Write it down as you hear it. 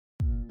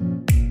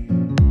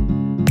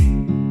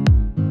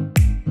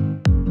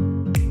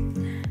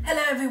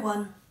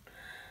everyone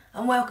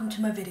and welcome to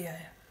my video.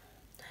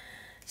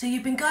 So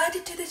you've been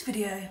guided to this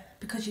video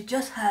because you've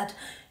just had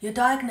your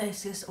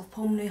diagnosis of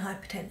pulmonary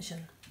hypertension.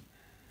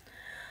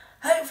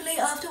 Hopefully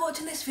after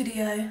watching this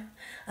video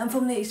and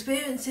from the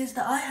experiences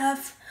that I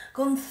have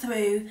gone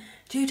through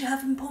due to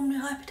having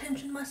pulmonary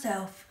hypertension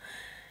myself,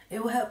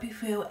 it will help you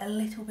feel a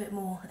little bit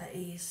more at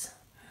ease.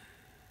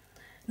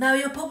 Now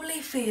you're probably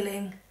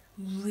feeling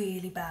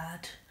really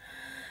bad.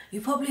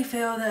 You probably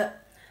feel that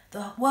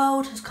the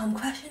world has come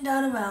crashing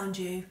down around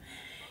you,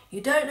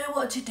 you don't know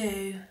what to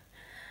do,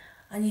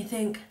 and you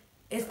think,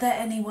 is there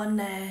anyone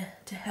there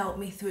to help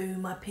me through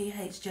my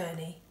PH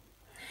journey?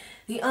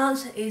 The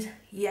answer is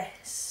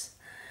yes.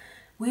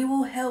 We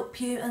will help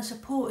you and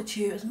support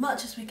you as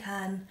much as we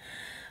can,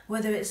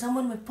 whether it's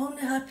someone with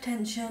pulmonary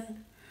hypertension,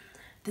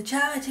 the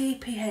charity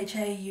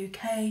PHA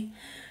UK,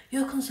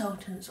 your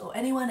consultants or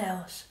anyone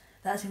else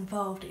that's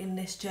involved in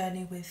this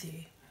journey with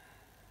you.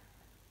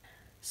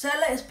 So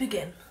let's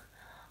begin.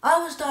 I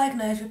was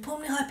diagnosed with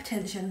pulmonary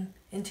hypertension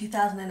in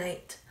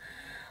 2008.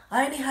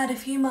 I only had a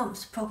few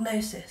months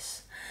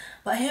prognosis,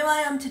 but here I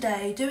am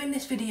today doing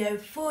this video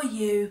for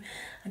you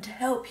and to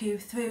help you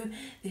through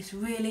this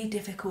really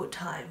difficult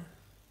time.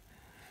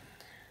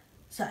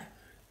 So,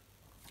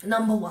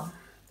 number one,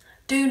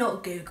 do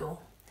not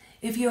Google.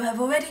 If you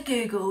have already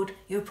Googled,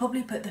 you'll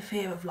probably put the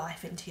fear of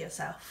life into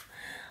yourself.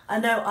 I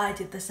know I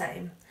did the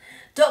same.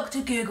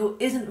 Dr. Google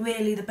isn't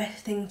really the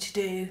best thing to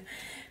do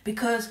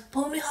because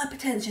pulmonary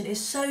hypertension is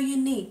so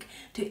unique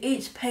to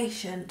each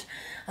patient,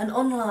 and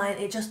online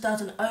it just does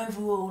an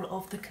overall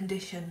of the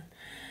condition.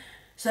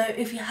 So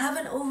if you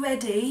haven't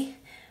already,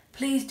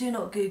 please do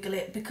not Google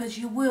it because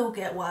you will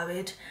get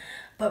worried.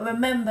 But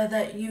remember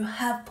that you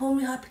have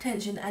pulmonary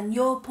hypertension and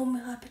your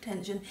pulmonary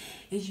hypertension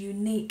is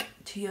unique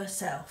to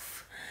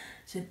yourself.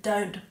 So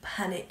don't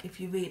panic if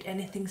you read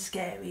anything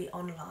scary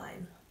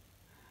online.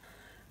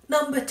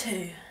 Number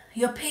two,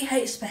 your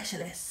PH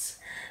specialists.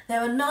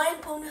 There are 9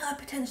 pulmonary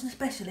hypertension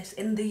specialists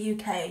in the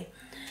UK,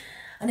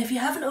 and if you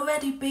haven't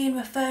already been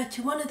referred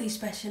to one of these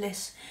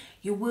specialists,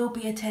 you will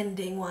be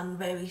attending one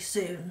very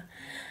soon.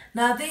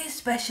 Now these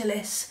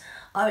specialists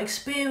are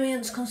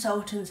experienced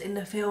consultants in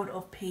the field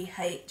of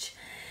PH.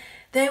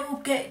 They will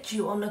get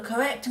you on the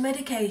correct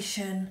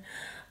medication,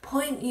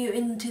 point you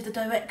into the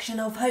direction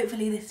of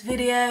hopefully this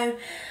video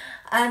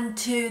and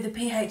to the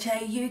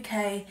PHA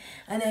UK,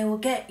 and they will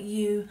get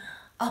you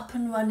up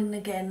and running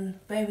again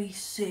very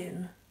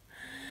soon.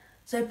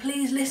 So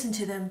please listen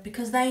to them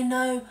because they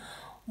know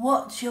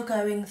what you're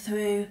going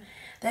through.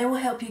 They will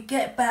help you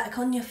get back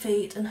on your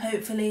feet and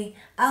hopefully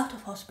out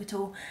of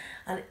hospital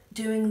and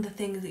doing the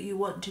things that you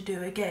want to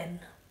do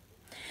again.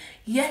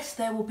 Yes,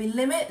 there will be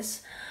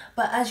limits,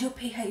 but as your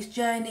PH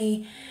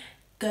journey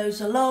goes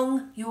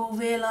along, you will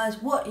realise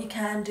what you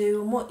can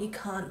do and what you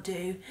can't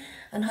do,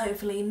 and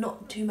hopefully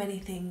not too many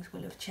things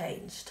will have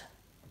changed.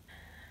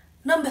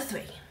 Number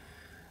 3,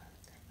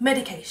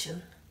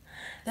 medication.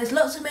 There's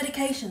lots of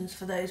medications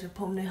for those with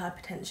pulmonary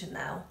hypertension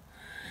now,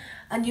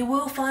 and you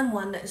will find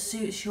one that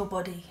suits your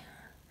body.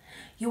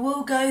 You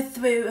will go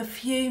through a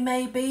few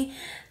maybe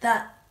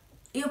that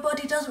your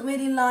body doesn't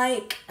really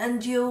like,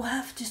 and you'll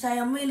have to say,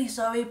 I'm really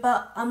sorry,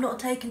 but I'm not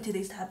taking to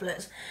these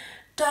tablets.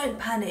 Don't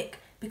panic,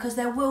 because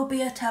there will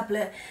be a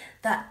tablet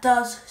that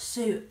does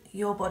suit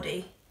your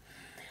body.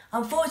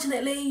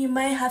 Unfortunately, you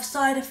may have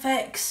side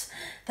effects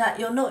that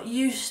you're not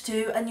used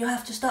to, and you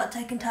have to start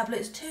taking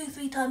tablets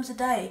 2-3 times a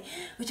day,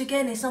 which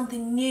again is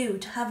something new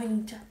to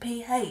having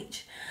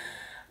PH.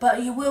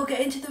 But you will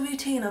get into the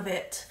routine of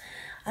it,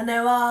 and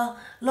there are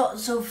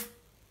lots of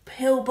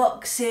pill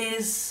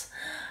boxes,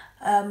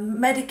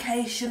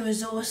 medication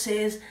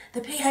resources. The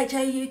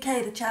PHA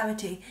UK, the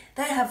charity,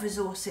 they have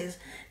resources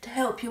to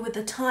help you with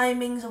the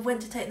timings of when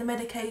to take the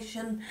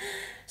medication.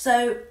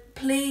 So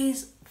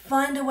please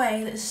find a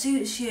way that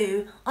suits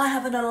you. I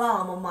have an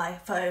alarm on my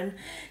phone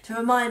to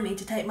remind me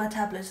to take my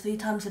tablets 3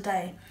 times a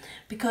day,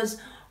 because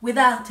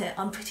without it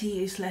I'm pretty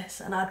useless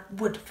and I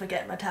would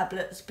forget my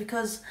tablets,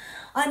 because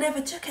I never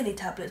took any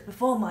tablets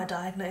before my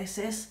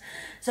diagnosis.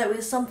 So it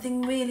was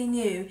something really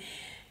new.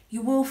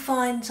 You will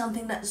find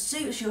something that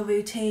suits your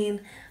routine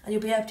and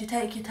you'll be able to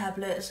take your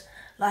tablets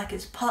like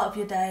it's part of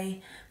your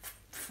day,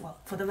 well,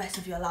 for the rest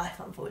of your life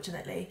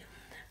unfortunately.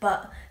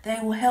 But they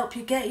will help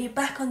you get you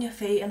back on your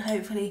feet and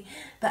hopefully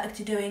back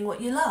to doing what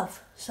you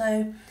love.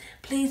 So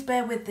please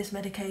bear with this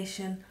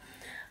medication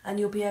and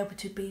you'll be able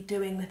to be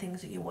doing the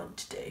things that you want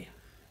to do.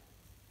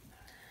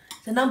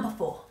 So number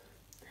 4,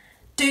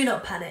 do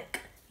not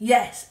panic.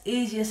 Yes,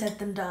 easier said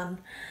than done.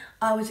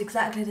 I was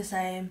exactly the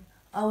same.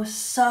 I was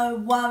so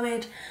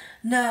worried,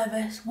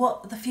 nervous,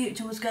 what the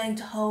future was going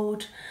to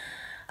hold.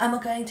 Am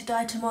I going to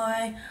die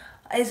tomorrow?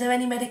 Is there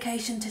any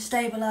medication to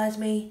stabilise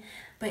me?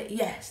 But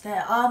yes,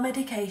 there are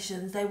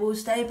medications. They will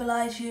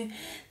stabilise you.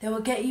 They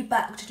will get you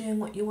back to doing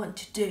what you want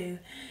to do.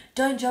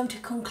 Don't jump to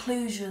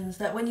conclusions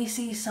that when you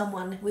see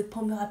someone with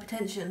pulmonary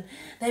hypertension,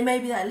 they may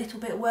be that little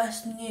bit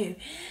worse than you.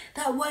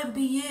 That won't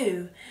be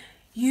you.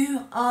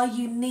 You are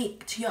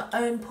unique to your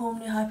own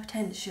pulmonary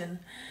hypertension.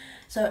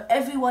 So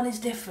everyone is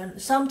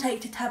different. Some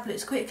take the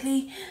tablets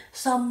quickly,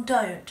 some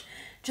don't.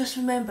 Just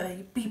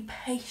remember, be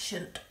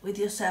patient with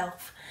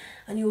yourself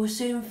and you will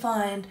soon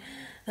find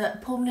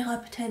that pulmonary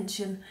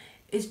hypertension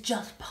is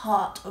just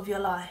part of your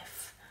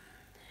life.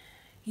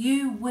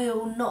 You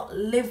will not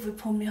live with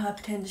pulmonary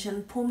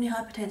hypertension. Pulmonary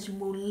hypertension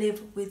will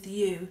live with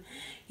you.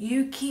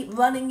 You keep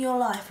running your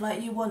life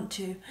like you want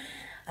to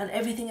and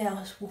everything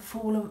else will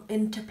fall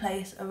into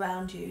place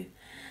around you.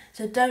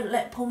 So don't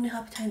let pulmonary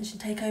hypertension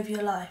take over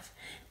your life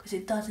because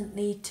it doesn't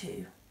need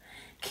to.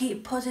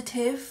 Keep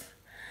positive.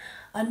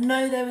 I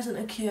know there isn't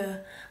a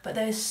cure, but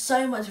there is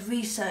so much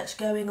research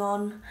going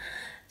on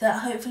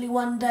that hopefully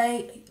one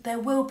day there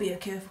will be a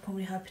cure for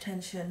pulmonary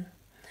hypertension.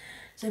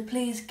 So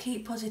please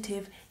keep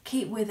positive,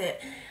 keep with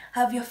it.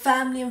 Have your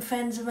family and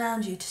friends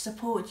around you to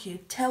support you.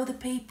 Tell the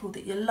people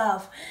that you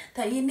love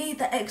that you need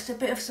that extra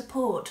bit of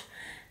support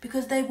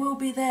because they will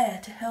be there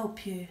to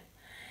help you.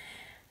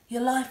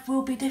 Your life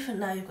will be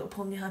different now you've got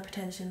pulmonary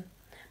hypertension,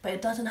 but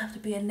it doesn't have to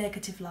be a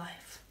negative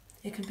life.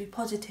 It can be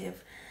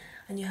positive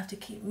and you have to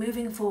keep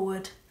moving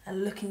forward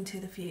and looking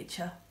to the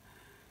future.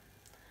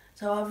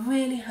 So I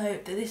really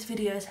hope that this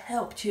video has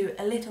helped you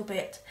a little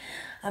bit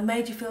and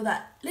made you feel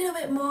that little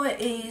bit more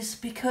at ease,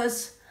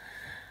 because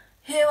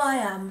here I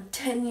am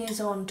 10 years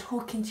on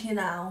talking to you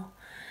now,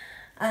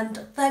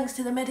 and thanks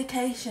to the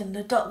medication,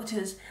 the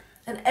doctors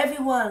and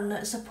everyone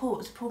that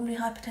supports pulmonary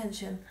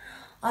hypertension,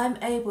 I'm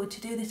able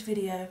to do this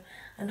video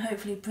and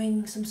hopefully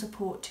bring some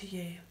support to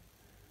you.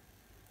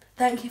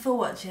 Thank you for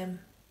watching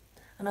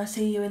and I'll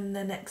see you in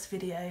the next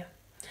video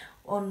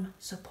on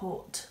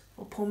support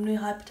for pulmonary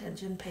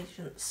hypertension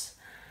patients.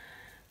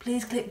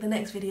 Please click the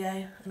next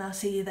video and I'll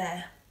see you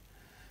there.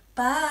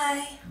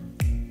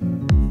 Bye!